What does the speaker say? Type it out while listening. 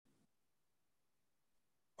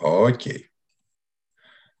Окей.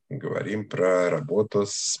 Говорим про работу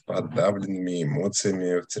с подавленными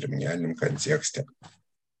эмоциями в церемониальном контексте.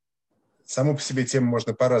 Саму по себе тему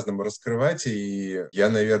можно по-разному раскрывать, и я,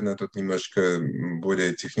 наверное, тут немножечко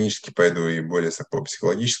более технически пойду и более с такого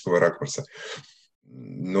психологического ракурса.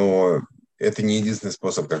 Но это не единственный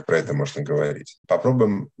способ, как про это можно говорить.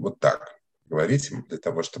 Попробуем вот так говорить, для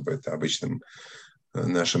того, чтобы это обычным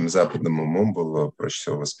нашим западным умом было проще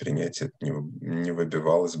всего воспринять, это не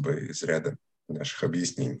выбивалось бы из ряда наших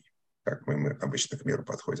объяснений, как мы обычно к миру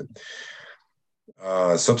подходим.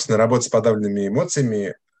 Собственно, работа с подавленными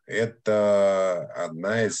эмоциями – это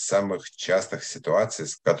одна из самых частых ситуаций,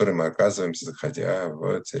 с которой мы оказываемся, заходя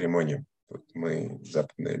в церемонию. Вот мы,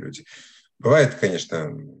 западные люди. Бывает,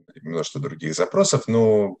 конечно, множество других запросов,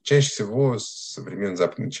 но чаще всего современный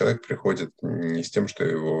западный человек приходит не с тем, что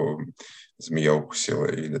его змея укусила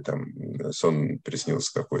или там сон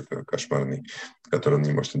приснился какой-то кошмарный, который он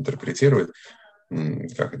не может интерпретировать,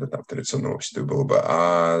 как это там в традиционном обществе было бы,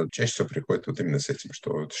 а чаще всего приходит вот именно с этим,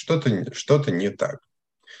 что что-то не так.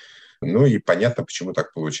 Ну и понятно, почему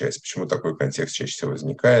так получается, почему такой контекст чаще всего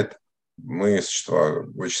возникает. Мы существа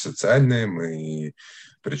очень социальные, мы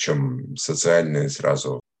причем социальные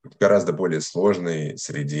сразу в гораздо более сложной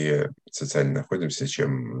среде социально находимся,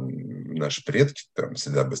 чем наши предки. Там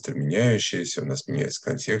среда быстро меняющаяся, у нас меняются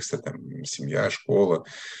контексты, там семья, школа,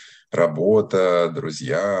 работа,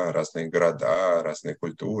 друзья, разные города, разные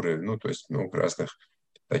культуры, ну, то есть много разных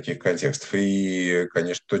таких контекстов. И,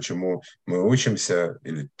 конечно, то, чему мы учимся,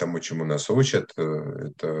 или тому, чему нас учат,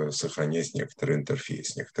 это сохранять некоторый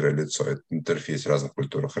интерфейс, некоторое лицо. Этот интерфейс в разных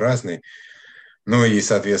культурах разный. Ну и,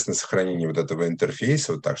 соответственно, сохранение вот этого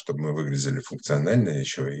интерфейса, вот так, чтобы мы выглядели функционально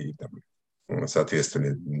еще и там,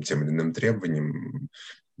 соответствовали тем или иным требованиям,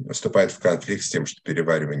 вступает в конфликт с тем, что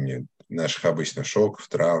переваривание наших обычных шоков,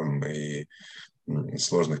 травм и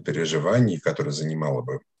сложных переживаний, которые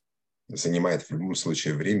занимает в любом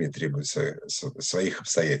случае время и требуется своих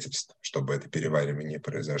обстоятельств, чтобы это переваривание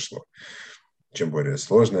произошло. Чем более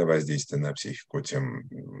сложное воздействие на психику, тем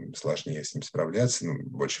сложнее с ним справляться,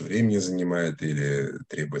 больше времени занимает или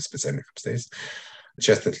требует специальных обстоятельств.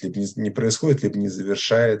 Часто это либо не происходит, либо не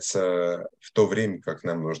завершается в то время, как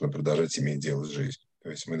нам нужно продолжать иметь дело с жизнью. То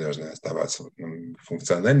есть мы должны оставаться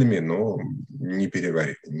функциональными, но не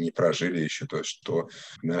переварили, не прожили еще то, что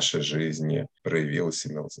в нашей жизни проявилось,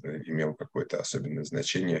 имело какое-то особенное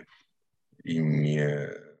значение и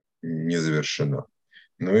не завершено.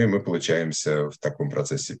 Ну и мы получаемся в таком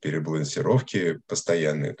процессе перебалансировки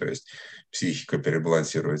постоянной, то есть психика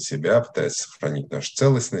перебалансирует себя, пытается сохранить нашу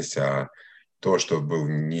целостность, а то, что было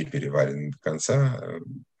не переварено до конца,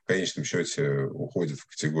 в конечном счете уходит в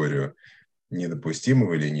категорию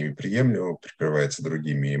недопустимого или неприемлемого, прикрывается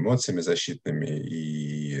другими эмоциями защитными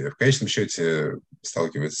и в конечном счете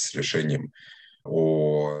сталкивается с решением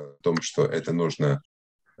о том, что это нужно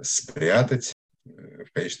спрятать.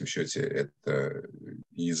 В конечном счете это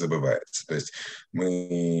и забывается. То есть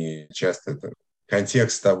мы часто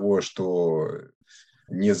контекст того, что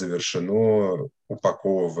не завершено,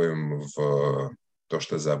 упаковываем в то,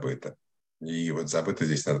 что забыто. И вот забыто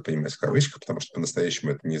здесь надо понимать в кавычках, потому что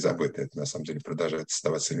по-настоящему это не забыто, это на самом деле продолжает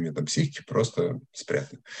оставаться элементом психики, просто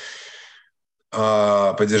спрятано.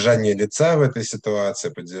 А поддержание лица в этой ситуации,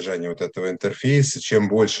 поддержание вот этого интерфейса, чем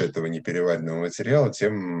больше этого непереваренного материала,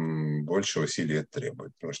 тем больше усилий это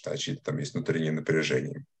требует, потому что, очевидно, там есть внутреннее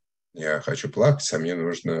напряжение. Я хочу плакать, а мне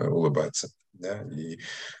нужно улыбаться. Да? И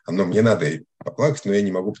мне надо поплакать, но я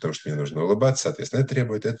не могу, потому что мне нужно улыбаться. Соответственно, это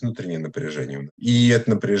требует внутреннее напряжение. И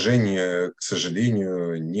это напряжение, к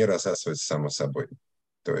сожалению, не рассасывается само собой.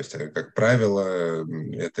 То есть, как правило,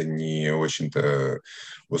 это не очень-то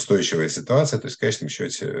устойчивая ситуация. То есть, в конечном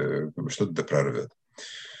счете, что-то да прорвет.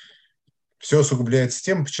 Все усугубляется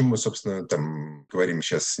тем, почему мы, собственно, там говорим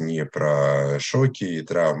сейчас не про шоки и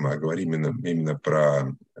травмы, а говорим именно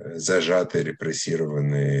про зажатые,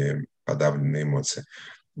 репрессированные, подавленные эмоции.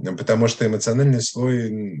 Потому что эмоциональный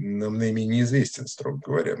слой нам наименее известен, строго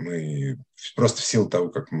говоря. Мы просто в силу того,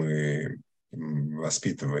 как мы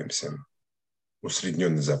воспитываемся,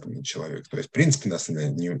 усредненный западный человек. То есть, в принципе, нас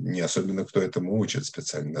не особенно кто этому учит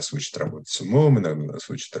специально. Нас учат работать с умом, иногда нас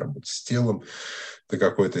учат работать с телом до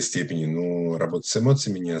какой-то степени, но работать с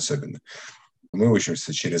эмоциями не особенно. Мы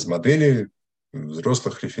учимся через модели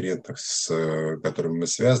взрослых референтов, с которыми мы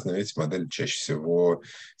связаны. Эти модели чаще всего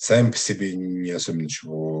сами по себе не особенно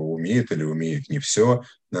чего умеют или умеют не все.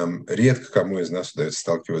 Нам редко кому из нас удается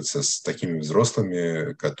сталкиваться с такими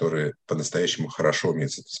взрослыми, которые по-настоящему хорошо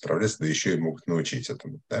умеют с этим справляться, да еще и могут научить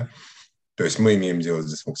этому. Да? То есть мы имеем дело с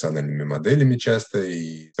дисфункциональными моделями часто,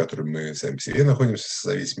 и с которыми мы сами по себе находимся в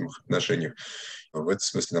зависимых отношениях. В этом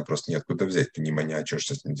смысле нам просто неоткуда взять понимание, а что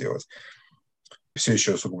с этим делать. Все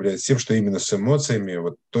еще усугубляется тем, что именно с эмоциями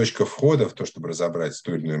вот точка входа в то, чтобы разобрать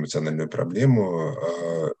ту или иную эмоциональную проблему,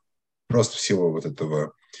 просто в силу вот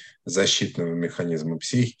этого защитного механизма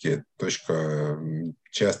психики, точка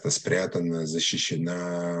часто спрятана,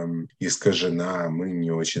 защищена, искажена, мы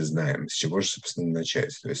не очень знаем, с чего же, собственно,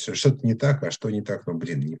 начать. То есть что-то не так, а что не так, ну,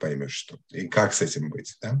 блин, не поймешь, что. И как с этим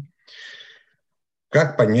быть, да?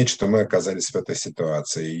 Как понять, что мы оказались в этой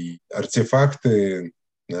ситуации? И артефакты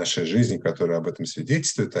нашей жизни, которые об этом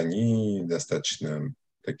свидетельствуют, они достаточно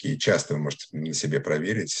такие часто, вы можете на себе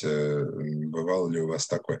проверить, бывало ли у вас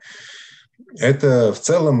такое. Это в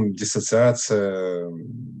целом диссоциация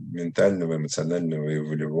ментального, эмоционального и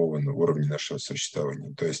волевого на уровне нашего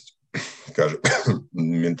существования. То есть, скажем,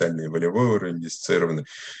 ментальный и волевой уровень диссоциированы.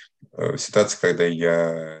 Ситуация, когда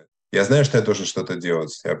я знаю, что я должен что-то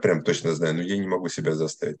делать, я прям точно знаю, но я не могу себя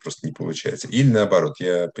заставить, просто не получается. Или наоборот,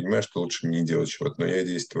 я понимаю, что лучше мне не делать чего-то, но я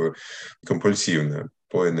действую компульсивно,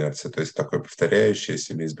 по инерции, то есть такое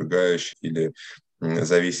повторяющееся или избегающее, или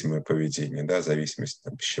зависимое поведение, да, зависимости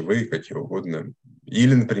там, пищевые, какие угодно.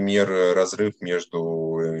 Или, например, разрыв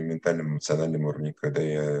между ментальным и эмоциональным уровнем, когда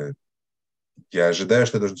я ожидаю,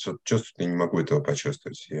 что я должен что-то чувствовать, но не могу этого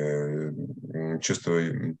почувствовать. Я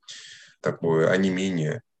чувствую такое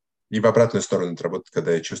онемение. И в обратную сторону это работает,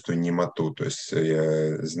 когда я чувствую немоту. То есть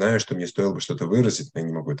я знаю, что мне стоило бы что-то выразить, но я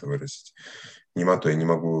не могу это выразить. Немоту я не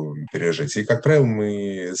могу пережить. И, как правило,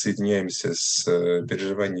 мы соединяемся с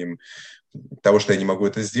переживанием того, что я не могу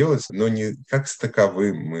это сделать, но не как с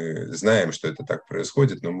таковым. Мы знаем, что это так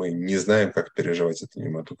происходит, но мы не знаем, как переживать эту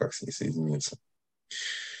немоту, как с ней соединиться.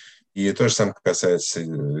 И то же самое касается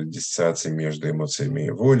диссоциации между эмоциями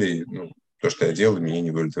и волей. Ну, то, что я делаю, меня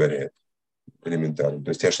не удовлетворяет элементарно. То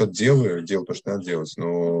есть я что-то делаю то, что надо делать,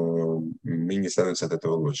 но мне не становится от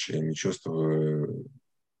этого лучше. Я не чувствую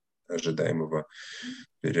ожидаемого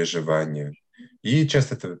переживания. И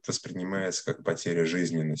часто это воспринимается как потеря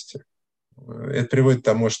жизненности. Это приводит к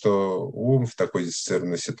тому, что ум в такой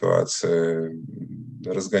диссоциированной ситуации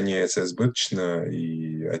разгоняется избыточно,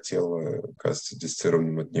 а тело оказывается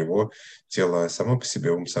диссоциированным от него. Тело само по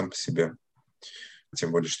себе, ум сам по себе.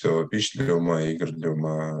 Тем более, что пища для ума, игр для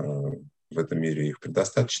ума в этом мире их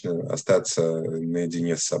предостаточно. Остаться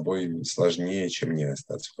наедине с собой сложнее, чем не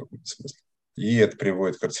остаться в каком-то смысле. И это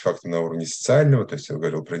приводит к артефактам на уровне социального, то есть я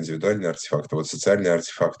говорил про индивидуальные артефакты. Вот социальные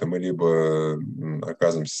артефакты мы либо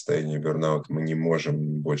оказываемся в состоянии бернаута, мы не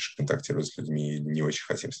можем больше контактировать с людьми, не очень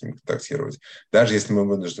хотим с ними контактировать, даже если мы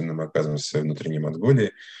вынуждены, мы оказываемся в своей внутренней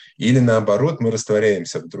Монголии, или наоборот, мы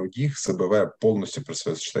растворяемся в других, забывая полностью про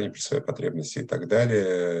свое существование, про свои потребности и так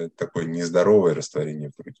далее. Такое нездоровое растворение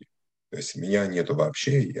в других. То есть меня нету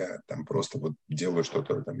вообще, я там просто вот делаю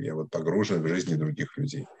что-то, там, я вот погружен в жизни других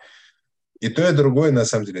людей. И то, и другое, на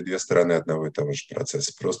самом деле, две стороны одного и того же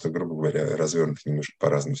процесса. Просто, грубо говоря, развернуты немножко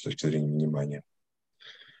по-разному с точки зрения внимания.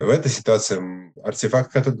 В этой ситуации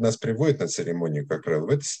артефакт, который нас приводит на церемонию, как правило, в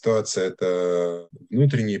этой ситуации это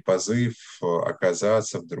внутренний позыв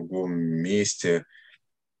оказаться в другом месте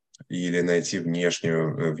или найти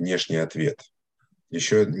внешний ответ.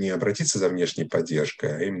 Еще не обратиться за внешней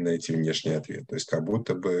поддержкой, а именно найти внешний ответ. То есть как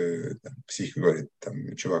будто бы психика говорит,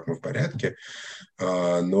 там, чувак, мы в порядке,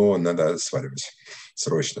 но надо сваливать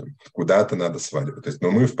срочно. Куда-то надо сваливать. То есть,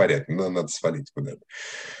 мы в порядке, но надо свалить куда-то.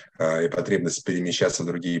 И потребность перемещаться в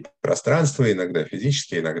другие пространства, иногда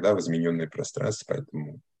физические, иногда в измененные пространства,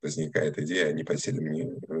 поэтому возникает идея, а не поселим мне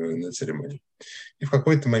на церемонии. И в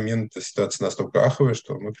какой-то момент ситуация настолько аховая,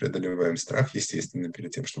 что мы преодолеваем страх, естественно,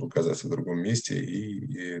 перед тем, чтобы оказаться в другом месте,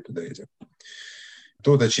 и туда идем.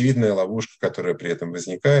 Тут очевидная ловушка, которая при этом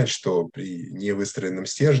возникает, что при невыстроенном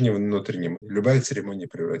стержне внутреннем любая церемония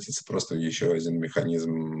превратится просто в еще один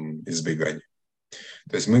механизм избегания.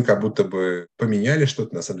 То есть мы как будто бы поменяли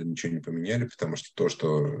что-то, на самом деле ничего не поменяли, потому что то,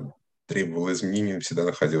 что требовало изменений, всегда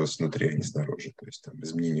находилось внутри, а не снаружи. То есть там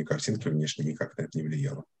изменение картинки внешне никак на это не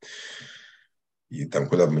влияло. И там,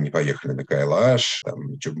 куда бы мы ни поехали, на Кайлаш,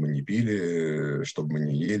 там, что бы мы ни пили, что бы мы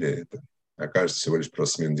ни ели, это окажется всего лишь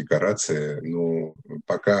просто смена декорации. Ну,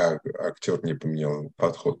 пока актер не поменял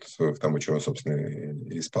подход к тому, чего он, собственно,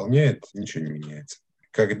 исполняет, ничего не меняется.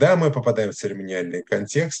 Когда мы попадаем в церемониальный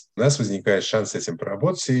контекст, у нас возникает шанс с этим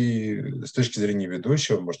поработать, и с точки зрения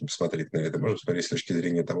ведущего можно посмотреть на это, можно посмотреть с точки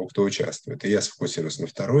зрения того, кто участвует. И я сфокусируюсь на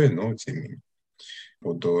второе, но тем не менее.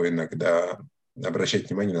 Буду иногда обращать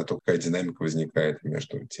внимание на то, какая динамика возникает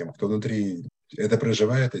между тем, кто внутри это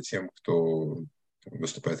проживает, и тем, кто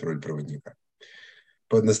выступает в роли проводника.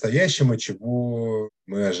 По-настоящему, чего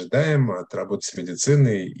мы ожидаем от работы с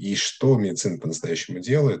медициной и что медицина по-настоящему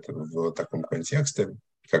делает в таком контексте.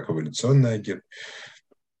 как эволюционный агент,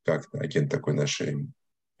 как агент такой нашей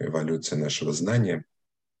эволюции, нашего знания.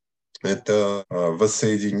 Это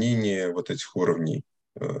воссоединение вот этих уровней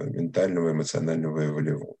ментального, эмоционального и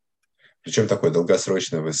волевого. Причем такое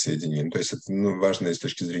долгосрочное воссоединение. То есть это важно с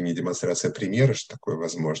точки зрения демонстрации примера, что такое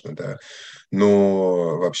возможно, да.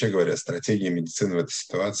 Но вообще говоря, стратегия медицины в этой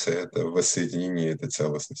ситуации – это воссоединение этой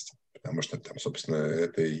целостности. Потому что там, собственно,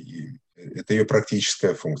 это ее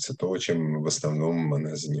практическая функция, то, чем в основном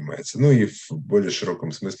она занимается. Ну и в более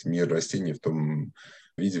широком смысле мир растений в том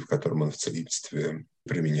виде, в котором он в целительстве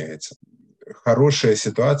применяется. Хорошая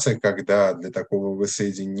ситуация, когда для такого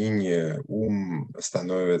воссоединения ум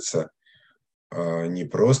становится не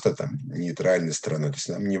просто там нейтральной стороной. То есть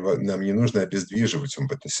нам не нужно обездвиживать ум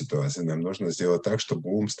в этой ситуации, нам нужно сделать так, чтобы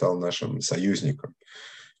ум стал нашим союзником.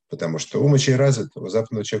 Потому что ум очень развит, у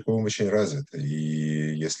западного человека ум очень развит.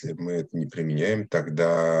 И если мы это не применяем,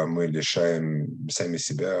 тогда мы лишаем сами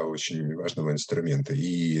себя очень важного инструмента.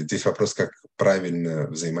 И здесь вопрос, как правильно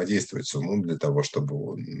взаимодействовать с умом для того, чтобы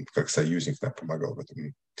он как союзник нам помогал в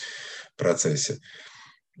этом процессе.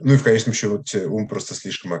 Ну и в конечном счете ум просто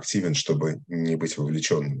слишком активен, чтобы не быть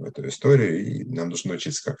вовлеченным в эту историю, и нам нужно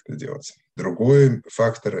учиться, как это делать. Другой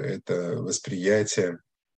фактор – это восприятие.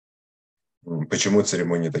 Почему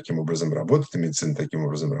церемония таким образом работает, и медицина таким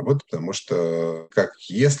образом работает? Потому что как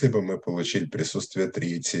если бы мы получили присутствие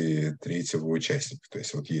третьего участника. То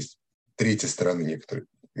есть вот есть третья сторона некоторые.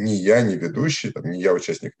 Не я, не ведущий, там, не я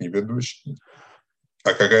участник, не ведущий,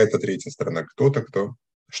 а какая-то третья сторона. Кто-то, кто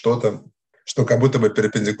что-то, что как будто бы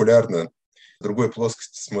перпендикулярно с другой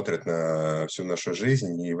плоскости смотрит на всю нашу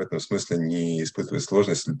жизнь и в этом смысле не испытывает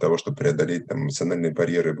сложности для того, чтобы преодолеть там эмоциональные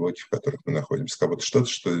барьеры и блоки, в которых мы находимся. Как будто что-то,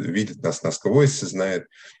 что видит нас насквозь, знает,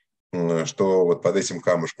 что вот под этим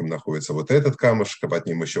камушком находится вот этот камушек, а под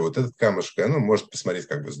ним еще вот этот камушек, и оно может посмотреть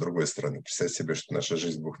как бы с другой стороны. Представьте себе, что наша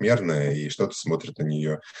жизнь двухмерная, и что-то смотрит на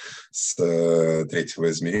нее с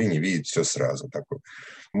третьего измерения, видит все сразу. Такое.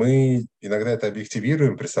 Мы иногда это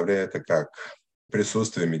объективируем, представляя это как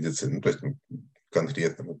присутствие медицины, то есть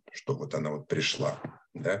конкретно, что вот она вот пришла.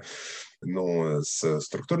 Да? Но с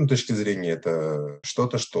структурной точки зрения это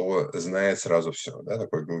что-то, что знает сразу все, да?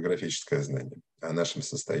 Такое голографическое знание о нашем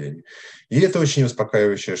состоянии. И это очень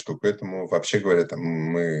успокаивающая штука, поэтому, вообще говоря, там,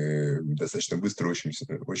 мы достаточно быстро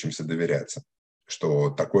учимся доверяться, что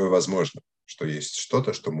такое возможно, что есть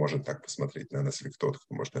что-то, что может так посмотреть на нас, или кто-то,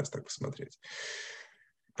 кто может на нас так посмотреть.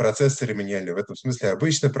 Процесс церемониальный в этом смысле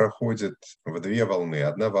обычно проходит в две волны.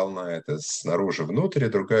 Одна волна – это снаружи внутрь,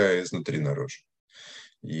 другая – изнутри наружу.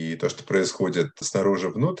 И то, что происходит снаружи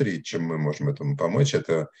внутрь, чем мы можем этому помочь,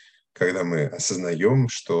 это когда мы осознаем,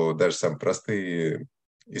 что даже самые простые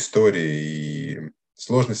истории и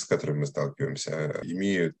сложности, с которыми мы сталкиваемся,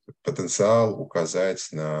 имеют потенциал указать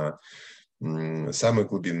на самую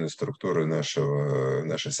глубинную структуру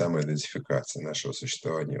нашей самоидентификации, нашего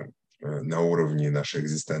существования на уровне нашей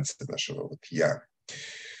экзистенции, нашего вот «я».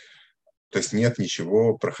 То есть нет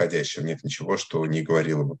ничего проходящего, нет ничего, что не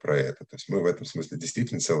говорило бы про это. То есть мы в этом смысле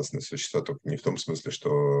действительно целостные существа, только не в том смысле, что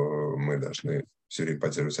мы должны все время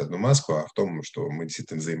поддерживать одну маску, а в том, что мы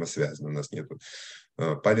действительно взаимосвязаны. У нас нет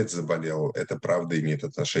палец заболел, это правда имеет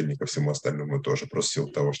отношение ко всему остальному тоже, просто в силу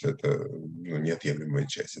того, что это неотъемлемая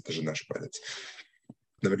часть, это же наш палец.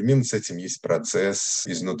 Одновременно с этим есть процесс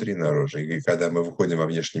изнутри наружу. И когда мы выходим во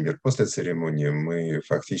внешний мир после церемонии, мы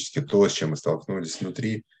фактически то, с чем мы столкнулись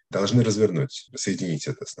внутри, должны развернуть, соединить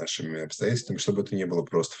это с нашими обстоятельствами, чтобы это не было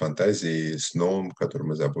просто фантазией, сном, который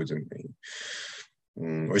мы забудем. И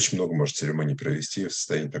очень много может церемоний провести в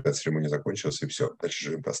состоянии, когда церемония закончилась, и все, дальше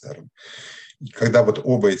живем по-старому. И когда вот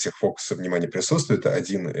оба этих фокуса внимания присутствуют,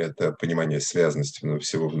 один – это понимание связанности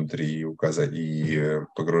всего внутри и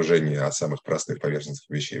погружение от самых простых поверхностных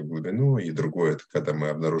вещей в глубину, и другое – это когда мы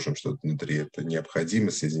обнаружим что-то внутри, это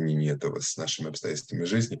необходимо соединение этого с нашими обстоятельствами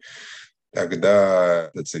жизни,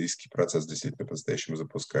 тогда этот целительский процесс действительно по-настоящему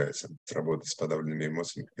запускается. Работа с подавленными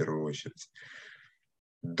эмоциями в первую очередь.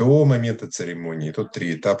 До момента церемонии тут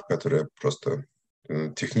 3 этапа, которые просто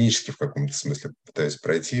технически в каком-то смысле пытаюсь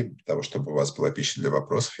пройти, для того, чтобы у вас была пища для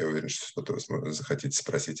вопросов. Я уверен, что что-то вы захотите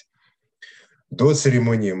спросить. До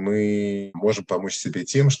церемонии мы можем помочь себе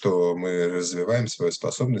тем, что мы развиваем свою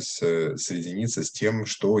способность соединиться с тем,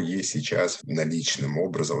 что есть сейчас наличным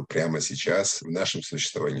образом, вот прямо сейчас в нашем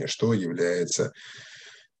существовании, что является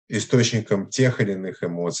источником тех или иных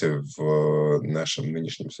эмоций в нашем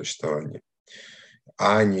нынешнем существовании,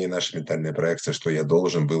 а не наша ментальная проекция, что я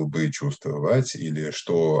должен был бы чувствовать или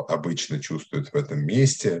что обычно чувствуют в этом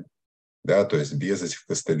месте, да, то есть без этих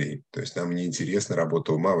костылей. То есть нам не интересна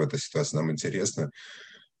работа ума в этой ситуации, нам интересно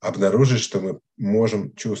обнаружить, что мы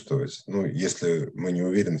можем чувствовать. Ну, если мы не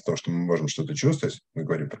уверены в том, что мы можем что-то чувствовать, мы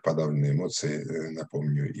говорим про подавленные эмоции,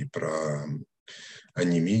 напомню, и про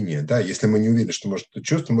онемение. Да, если мы не уверены, что мы что-то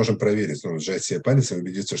чувствуем, можем проверить, ну, сжать себе палец и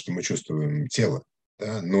убедиться, что мы чувствуем тело.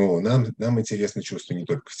 Да? Но нам интересно чувство не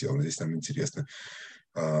только в теле, здесь нам интересно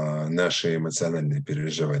наши эмоциональные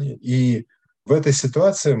переживания. И в этой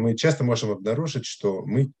ситуации мы часто можем обнаружить, что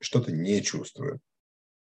мы что-то не чувствуем.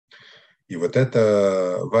 И вот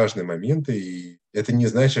это важный момент, и это не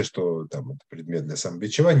значит, что там, это предмет для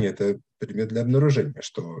самобичевания, это предмет для обнаружения,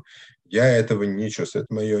 что я этого не чувствую,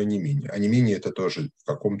 это мое онемение. Онемение – это тоже в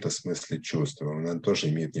каком-то смысле чувство, оно тоже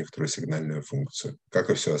имеет некоторую сигнальную функцию, как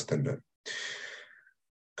и все остальное.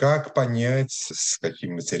 Как понять, с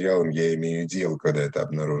каким материалом я имею дело, когда это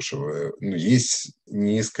обнаруживаю? Ну, есть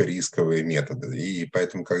низкорисковые методы, и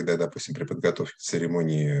поэтому, когда, допустим, при подготовке к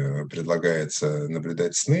церемонии предлагается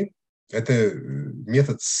наблюдать сны, это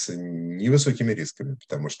метод с невысокими рисками,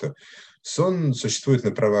 потому что сон существует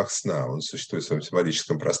на правах сна, он существует в своем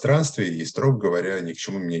символическом пространстве и, строго говоря, ни к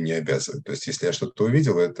чему меня не обязывает. То есть, если я что-то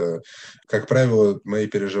увидел, это, как правило, мои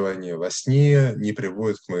переживания во сне не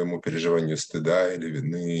приводят к моему переживанию стыда или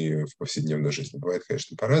вины в повседневной жизни. Бывает,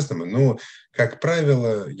 конечно, по-разному, но, как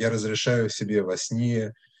правило, я разрешаю себе во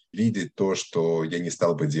сне видеть то, что я не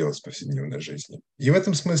стал бы делать в повседневной жизни. И в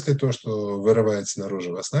этом смысле то, что вырывается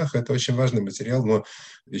наружу во снах, это очень важный материал, но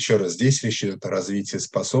еще раз, здесь речь идет о развитии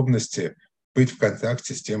способности быть в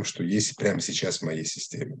контакте с тем, что есть прямо сейчас в моей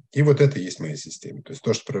системе. И вот это и есть моя система. То есть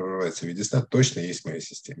то, что прорывается в виде сна, точно есть в моей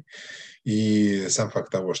системе. И сам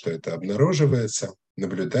факт того, что это обнаруживается,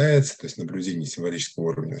 наблюдается, то есть наблюдение символического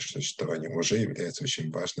уровня существования уже является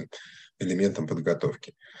очень важным элементом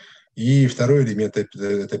подготовки. И второй элемент –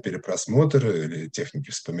 это перепросмотр или техники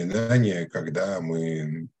вспоминания, когда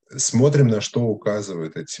мы смотрим, на что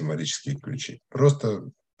указывают эти символические ключи. Просто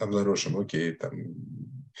обнаружим, окей, там,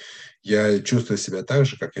 я чувствую себя так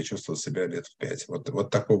же, как я чувствовал себя лет в 5. Вот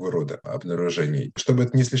такого рода обнаружений. Чтобы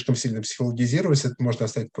это не слишком сильно психологизировать, это можно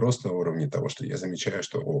оставить просто на уровне того, что я замечаю,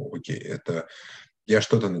 что, окей, это я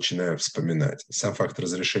что-то начинаю вспоминать. Сам факт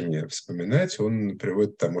разрешения вспоминать, он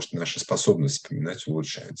приводит к тому, что наша способность вспоминать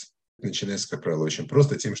улучшается. Начинается, как правило, очень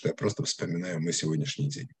просто тем, что я просто вспоминаю мой сегодняшний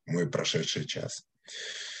день, мой прошедший час.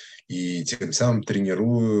 И тем самым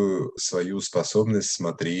тренирую свою способность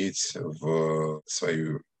смотреть в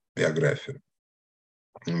свою биографию,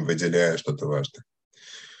 выделяя что-то важное.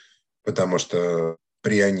 Потому что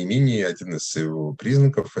при онемении один из его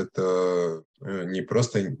признаков – это не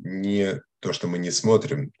просто не то, что мы не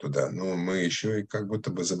смотрим туда, но мы еще и как будто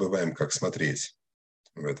бы забываем, как смотреть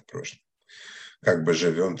в это прошлое. Как бы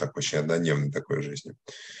живем так очень однодневной такой жизнью.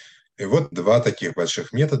 И вот два таких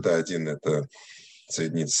больших метода. Один – это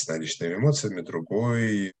соединиться с наличными эмоциями,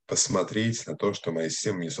 другой – посмотреть на то, что моя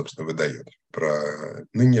система мне, собственно, выдает. Про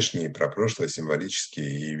нынешние, про прошлое,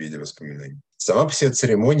 символические и в виде воспоминаний. Сама по себе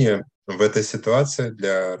церемония в этой ситуации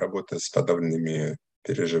для работы с подавленными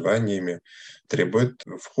переживаниями требует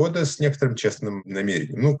входа с некоторым честным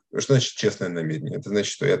намерением. Ну, что значит честное намерение? Это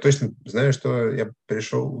значит, что я точно знаю, что я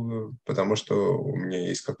пришел, потому что у меня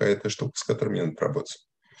есть какая-то штука, с которой мне надо поработать.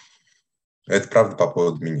 Это правда по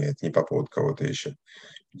поводу меня, это не по поводу кого-то еще.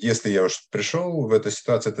 Если я уж пришел в эту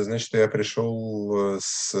ситуацию, это значит, что я пришел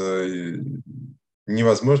с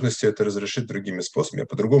невозможностью это разрешить другими способами. Я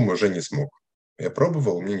по-другому уже не смог. Я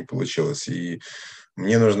пробовал, у меня не получилось, и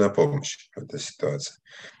мне нужна помощь в этой ситуации.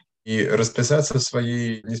 И расписаться в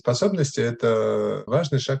своей неспособности – это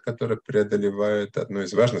важный шаг, который преодолевает одну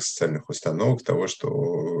из важных социальных установок того,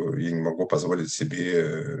 что я не могу позволить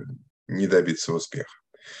себе не добиться успеха.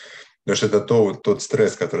 Потому что это тот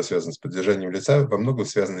стресс, который связан с поддержанием лица, во многом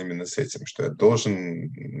связан именно с этим, что я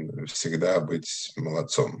должен всегда быть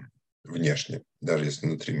молодцом внешне, даже если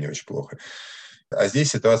внутри мне очень плохо. А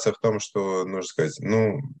здесь ситуация в том, что нужно сказать,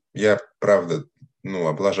 я правда,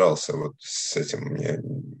 облажался вот с этим, я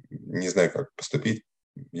не знаю, как поступить,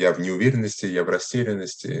 я в неуверенности, я в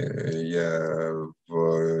растерянности, я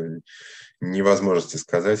в невозможности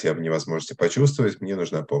сказать, я в невозможности почувствовать, мне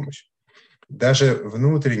нужна помощь. Даже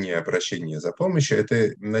внутреннее обращение за помощью –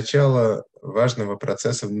 это начало важного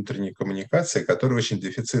процесса внутренней коммуникации, который очень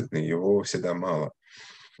дефицитный, его всегда мало.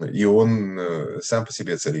 И он сам по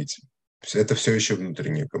себе целитель. Это все еще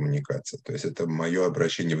внутренняя коммуникация. То есть это мое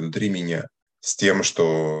обращение внутри меня с тем,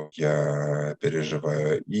 что я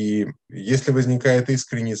переживаю. И если возникает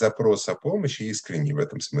искренний запрос о помощи, искренний в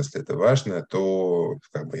этом смысле это важно, то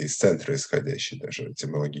как бы из центра исходящий, даже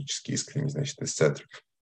этимологически искренний, значит, из центра,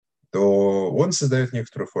 то он создает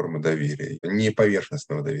некоторую форму доверия, не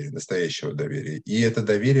поверхностного доверия, настоящего доверия. И это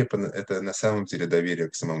доверие, это на самом деле доверие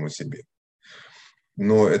к самому себе.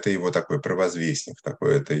 но это его такой провозвестник,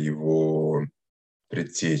 такой, это его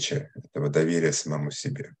предтеча этого доверия самому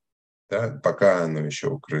себе. Да? Пока оно еще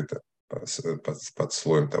укрыто под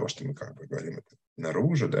слоем того, что мы как бы говорим это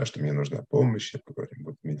наружу, да, что мне нужна помощь, я говорим,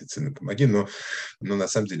 вот медицина, помоги, но на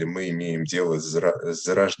самом деле мы имеем дело с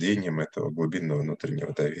зарождением этого глубинного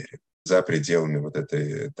внутреннего доверия за пределами вот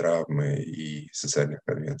этой травмы и социальных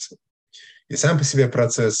конвенций. И сам по себе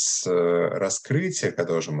процесс раскрытия,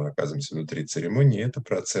 когда уже мы оказываемся внутри церемонии, это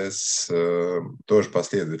процесс тоже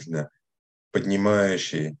последовательно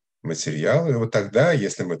поднимающий материал. И вот тогда,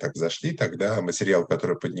 если мы так зашли, тогда материал,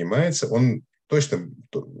 который поднимается, он точно,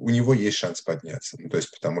 у него есть шанс подняться. Ну, то есть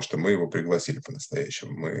потому что мы его пригласили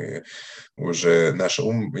по-настоящему. Наш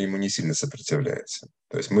ум ему не сильно сопротивляется.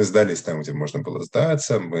 То есть мы сдались там, где можно было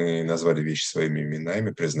сдаться, мы назвали вещи своими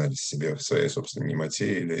именами, признались себе в своей собственной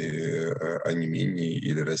немоте или онемении,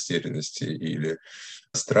 или растерянности, или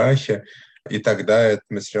страхе. И тогда этот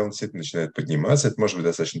материал действительно начинает подниматься. Это может быть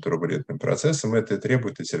достаточно турбулентным процессом. Это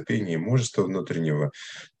требует и терпения, и мужества внутреннего.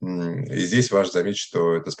 И здесь важно заметить,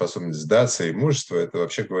 что эта способность сдаться и мужество – это,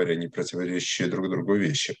 вообще говоря, не противоречащие друг другу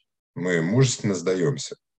вещи. Мы мужественно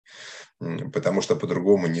сдаемся, потому что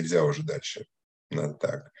по-другому нельзя уже дальше. Надо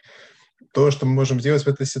так. То, что мы можем делать в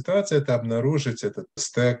этой ситуации, это обнаружить этот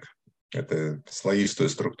стэк, это слоистую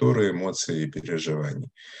структуру эмоций и переживаний,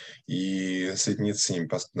 и соединиться с ним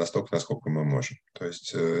настолько, насколько мы можем. То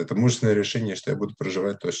есть это мужественное решение, что я буду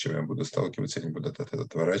проживать то, с чем я буду сталкиваться, я не буду от этого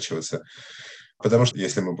отворачиваться. Потому что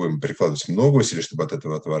если мы будем прикладывать много усилий, чтобы от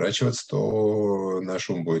этого отворачиваться, то наш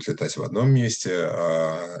ум будет летать в одном месте,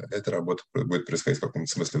 а эта работа будет происходить в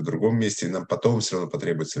каком-то смысле в другом месте, и нам потом все равно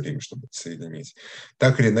потребуется время, чтобы это соединить.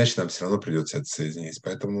 Так или иначе, нам все равно придется это соединить.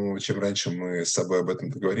 Поэтому чем раньше мы с собой об этом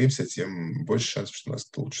договоримся, тем больше шансов, что у нас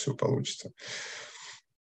это лучше всего получится.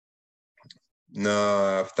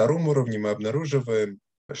 На втором уровне мы обнаруживаем,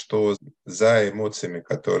 что за эмоциями,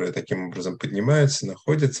 которые таким образом поднимаются,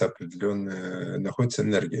 находится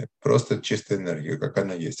энергия. Просто чистая энергия, как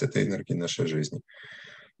она есть. Это энергия нашей жизни.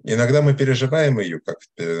 Иногда мы переживаем ее как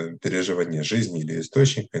переживание жизни или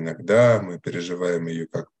источника, иногда мы переживаем ее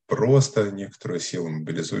как просто некоторую силу,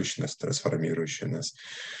 мобилизующую нас, трансформирующую нас.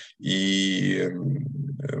 И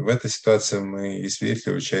в этой ситуации мы и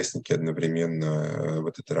свидетели, участники одновременно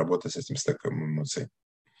вот этой работы с этим стеком эмоций.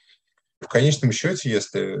 В конечном счете,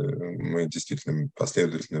 если мы действительно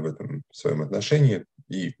последовательны в этом своем отношении,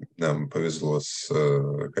 и нам повезло с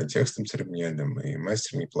контекстом церемониальным, и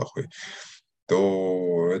мастер неплохой,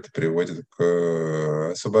 то это приводит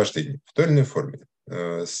к освобождению в той или иной форме,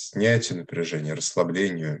 снятию напряжения,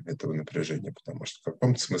 расслаблению этого напряжения, потому что в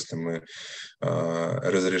каком-то смысле мы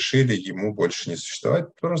разрешили ему больше не существовать,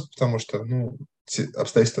 просто потому что те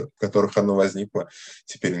обстоятельства, в которых оно возникло,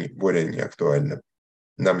 теперь более не актуальны.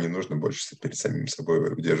 Нам не нужно больше перед самим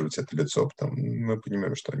собой удерживать это лицо, мы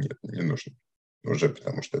понимаем, что нет, не нужно уже,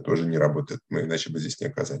 потому что это уже не работает, мы иначе бы здесь не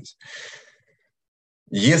оказались.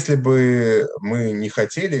 Если бы мы не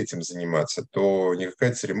хотели этим заниматься, то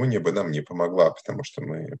никакая церемония бы нам не помогла, потому что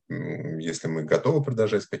если мы готовы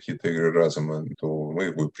продолжать какие-то игры разума, то мы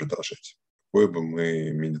их будем продолжать. Какой бы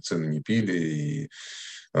мы медицину не пили и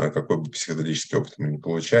какой бы психоделический опыт мы не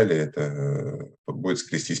получали, это будет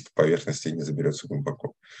скрестись по поверхности и не заберется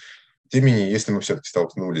глубоко. Тем не менее, если мы все-таки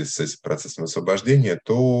столкнулись с этим процессом освобождения,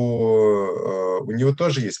 то у него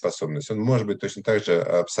тоже есть способность. Он может быть точно так же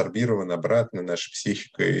абсорбирован обратно нашей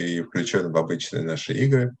психикой и включен в обычные наши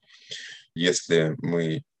игры. Если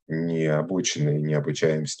мы не обучены, не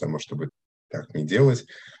обучаемся тому, чтобы так не делать,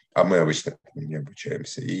 а мы обычно не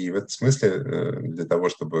обучаемся. И в этом смысле для того,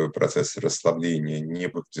 чтобы процесс расслабления не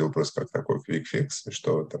выглядел просто как такой квик-фикс,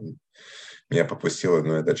 что меня попустило,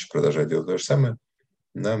 но я дальше продолжаю делать то же самое,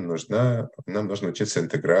 нам нужно учиться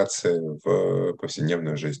интеграции в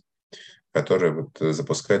повседневную жизнь, которая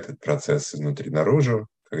запускает этот процесс изнутри наружу,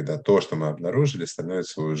 когда то, что мы обнаружили,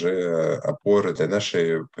 становится уже опорой для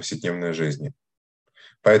нашей повседневной жизни.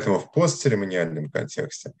 Поэтому в постцеремониальном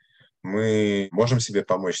контексте мы можем себе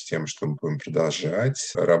помочь тем, что мы будем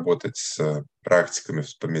продолжать работать с практиками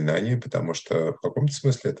вспоминания, потому что в каком-то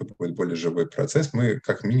смысле это будет более живой процесс. Мы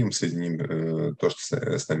как минимум соединим то,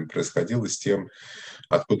 что с нами происходило, с тем,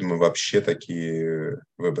 откуда мы вообще такие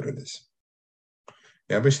выбрались.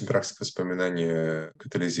 И обычно практика вспоминания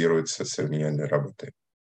катализируется церемониальной работой.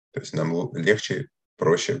 То есть нам легче,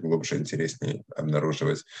 проще, глубже, интереснее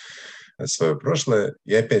обнаруживать свое прошлое.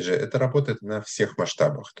 И опять же, это работает на всех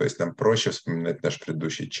масштабах. То есть нам проще вспоминать наш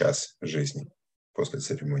предыдущий час жизни после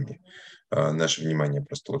церемонии. Наше внимание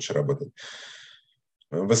просто лучше работает.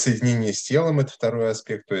 Воссоединение с телом – это второй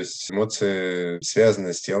аспект. То есть эмоции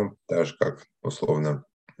связаны с телом, так же как, условно,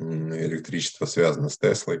 электричество связано с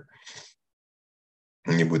Теслой.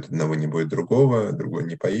 Не будет одного, не будет другого, другой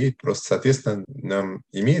не поедет. Просто, соответственно, нам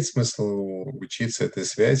имеет смысл учиться этой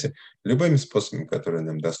связи любыми способами, которые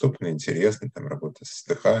нам доступны, интересны, там, работа с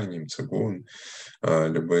дыханием, цигун,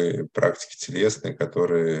 любые практики телесные,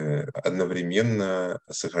 которые одновременно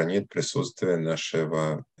сохраняют присутствие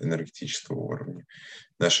нашего энергетического уровня,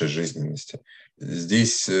 нашей жизненности.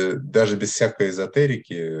 Здесь даже без всякой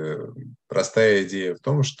эзотерики простая идея в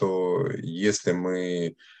том, что если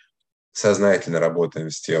мы сознательно работаем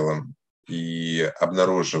с телом и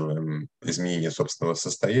обнаруживаем изменение собственного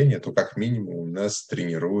состояния, то как минимум у нас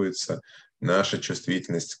тренируется наша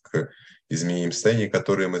чувствительность к изменениям состояния,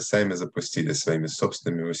 которые мы сами запустили своими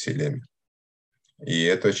собственными усилиями. И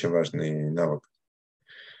это очень важный навык.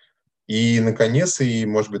 И, наконец, и,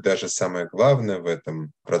 может быть, даже самое главное в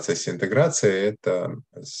этом процессе интеграции – это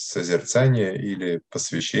созерцание или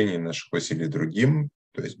посвящение наших усилий другим,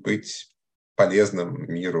 то есть быть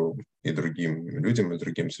полезным миру и другим людям, и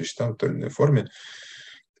другим существам в той или иной форме,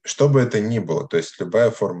 что бы это ни было. То есть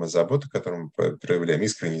любая форма заботы, которую мы проявляем,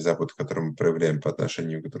 искренней заботы, которую мы проявляем по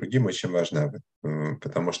отношению к другим, очень важна.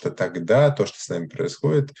 Потому что тогда то, что с нами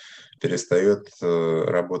происходит, перестает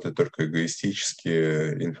работать только эгоистически,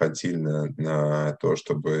 инфантильно на то,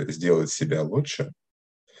 чтобы сделать себя лучше.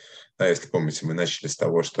 А если помните, мы начали с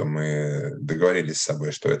того, что мы договорились с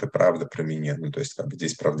собой, что это правда про меня. Ну, то есть, как бы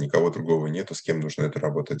здесь, правда, никого другого нету, с кем нужно эту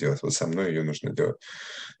работу делать. Вот со мной ее нужно делать.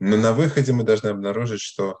 Но на выходе мы должны обнаружить,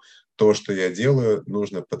 что то, что я делаю,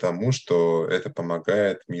 нужно потому, что это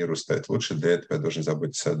помогает миру стать лучше. Для этого я должен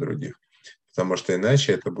заботиться о других. Потому что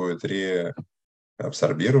иначе это будет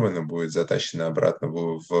абсорбировано, будет затащено обратно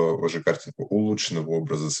в уже картинку улучшенного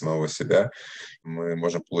образа самого себя. Мы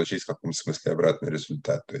можем получить в каком-то смысле обратный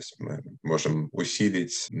результат. То есть мы можем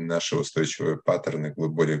усилить наши устойчивые паттерны,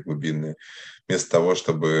 более глубинные, вместо того,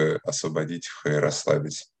 чтобы освободить их и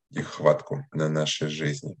расслабить их хватку на нашей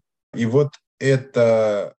жизни. И вот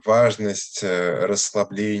эта важность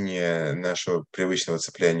расслабления нашего привычного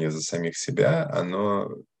цепляния за самих себя, оно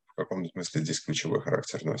в каком-то смысле здесь ключевой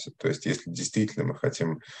характер носит. То есть если действительно мы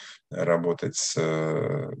хотим работать с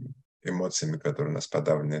эмоциями, которые у нас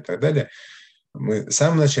подавлены и так далее, мы в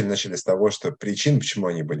самом начале начали с того, что причин, почему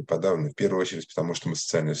они были подавлены, в первую очередь потому, что мы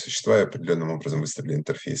социальные существа и определенным образом выстроили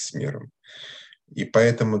интерфейс с миром. И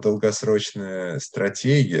поэтому долгосрочная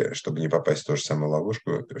стратегия, чтобы не попасть в ту же самую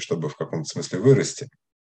ловушку, чтобы в каком-то смысле вырасти,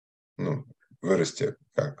 вырасти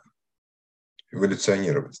как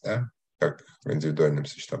эволюционировать, да, как индивидуальным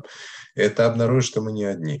существам, это обнаружить, что мы не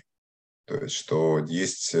одни. То есть, что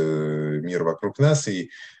есть мир вокруг нас,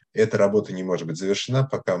 и эта работа не может быть завершена,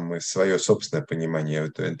 пока мы свое собственное понимание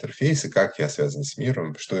этого интерфейса, как я связан с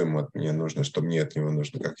миром, что ему от меня нужно, что мне от него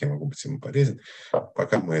нужно, как я могу быть ему полезен,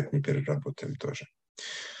 пока мы это не переработаем тоже.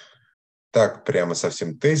 Так, прямо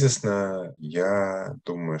совсем тезисно, я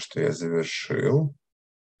думаю, что я завершил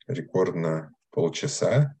рекордно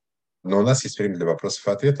полчаса. Но у нас есть время для вопросов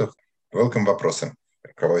и ответов. Welcome вопросы.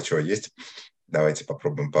 У кого чего есть? Давайте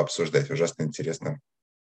попробуем пообсуждать. Ужасно интересно,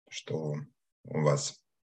 что у вас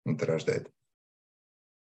это рождает.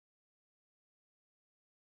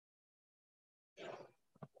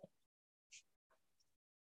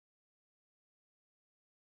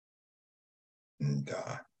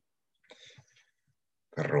 Да.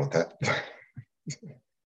 Круто.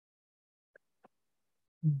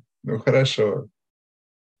 Ну, хорошо.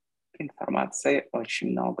 Информации очень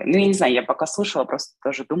много. Ну, я не знаю, я пока слушала, просто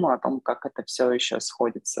тоже думала о том, как это все еще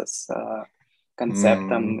сходится с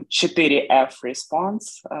концептом 4F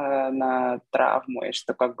response на травму, и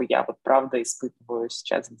что как бы я вот правда испытываю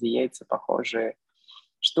сейчас в диете похожие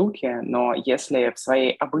штуки, но если в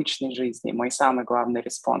своей обычной жизни мой самый главный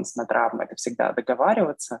респонс на травму — это всегда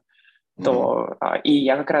договариваться, то и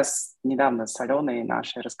я как раз недавно с Аленой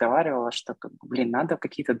нашей разговаривала, что, надо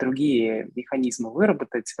какие-то другие механизмы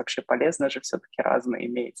выработать, вообще полезно же все-таки разные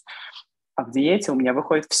иметь. А в диете у меня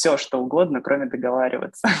выходит все, что угодно, кроме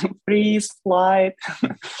договариваться. Freeze, flight,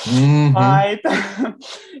 fight.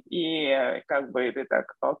 И как бы ты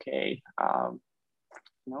так, окей,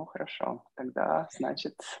 ну хорошо, тогда,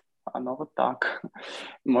 значит, оно вот так.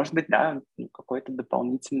 Может быть, да, какой-то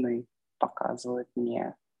дополнительный показывает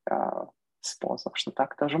мне способ, что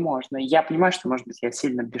так тоже можно. И я понимаю, что, может быть, я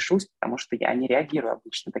сильно бешусь, потому что я не реагирую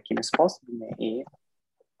обычно такими способами. И...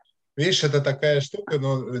 Видишь, это такая штука,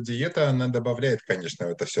 но диета, она добавляет, конечно, в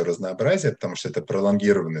это все разнообразие, потому что это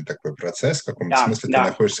пролонгированный такой процесс. В каком-то смысле ты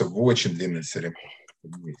находишься в очень длинной церемонии.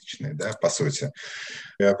 месячные, да, по сути.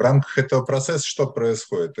 В рамках этого процесса что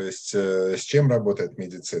происходит? То есть с чем работает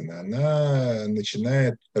медицина? Она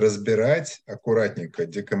начинает разбирать аккуратненько,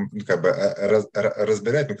 как бы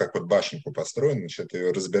разбирать, ну как вот башенку построена, начинает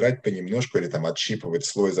ее разбирать понемножку или там отщипывать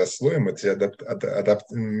слой за слоем, это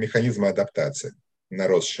механизмы адаптации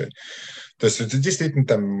наросшие. То есть это действительно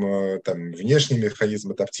там внешний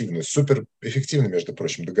механизм адаптивный, супер эффективно, между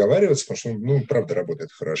прочим, договариваться, потому что, ну, правда, работает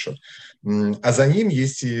хорошо. А за ним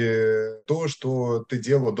есть и то, что ты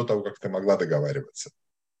делала до того, как ты могла договариваться.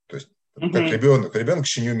 То есть как ребенок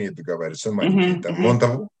еще не умеет договариваться, он маленький, он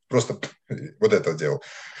там просто вот это делал.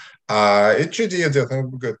 А это что делать?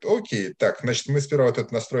 Он говорит, окей, так, значит, мы сперва вот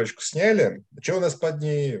эту настроечку сняли, что у нас под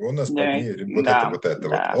ней? У нас под ней вот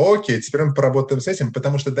это. Окей, теперь мы поработаем с этим,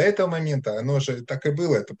 потому что до этого момента оно же так и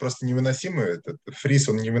было, это просто невыносимо, этот фриз,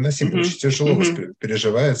 он невыносим, очень тяжело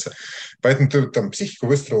переживается, поэтому ты там психику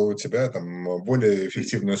выстроила у тебя там более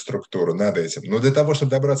эффективную структуру над этим. Но для того,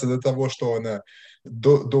 чтобы добраться до того, что она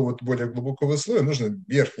до вот более глубокого слоя, нужно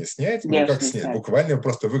верхний снять. Ну, как снять? Буквально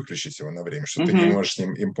просто выключить его на время, что ты не можешь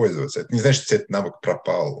им пользоваться. Это не значит, что этот навык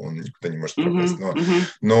пропал, он никуда не может пропасть.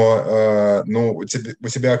 Но у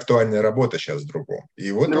тебя актуальная работа сейчас в другом.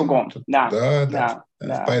 И вот да.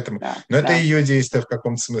 Поэтому, но это ее действие в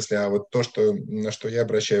каком-то смысле. А вот то, на что я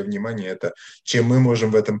обращаю внимание, это чем мы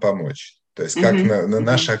можем в этом помочь. То есть как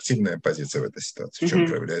наша активная позиция в этой ситуации, в чем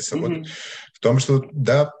проявляется? Вот в том, что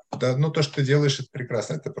да, ну то, что ты делаешь, это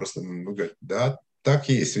прекрасно. Это просто, да, так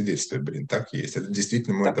и есть, свидетельствует, так и есть. Это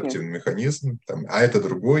действительно мой адаптивный механизм, а это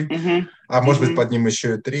другой. А может быть, под ним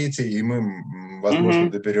еще и третий, и мы, возможно,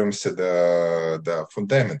 доберемся до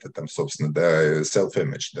фундамента, собственно, до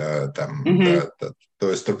self-image, до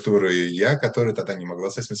той структуры я, которая тогда не могла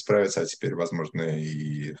с этим справиться, а теперь, возможно,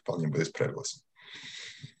 и вполне бы справилась.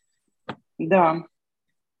 Да.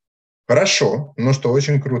 Хорошо. Ну что,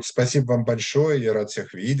 очень круто. Спасибо вам большое. Я рад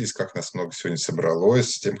всех видеть, как нас много сегодня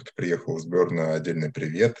собралось. Тем, кто приехал из Берна, отдельный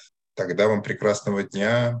привет. Тогда вам прекрасного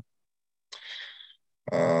дня.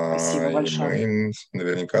 Спасибо большое. И мы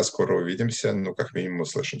наверняка скоро увидимся, ну, как минимум,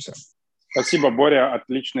 услышимся. Спасибо, Боря.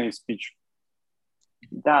 Отличный спич.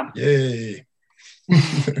 Да. Ей!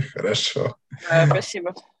 Хорошо.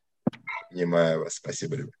 Спасибо. Понимаю вас.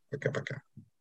 Спасибо, Люба. Пока-пока.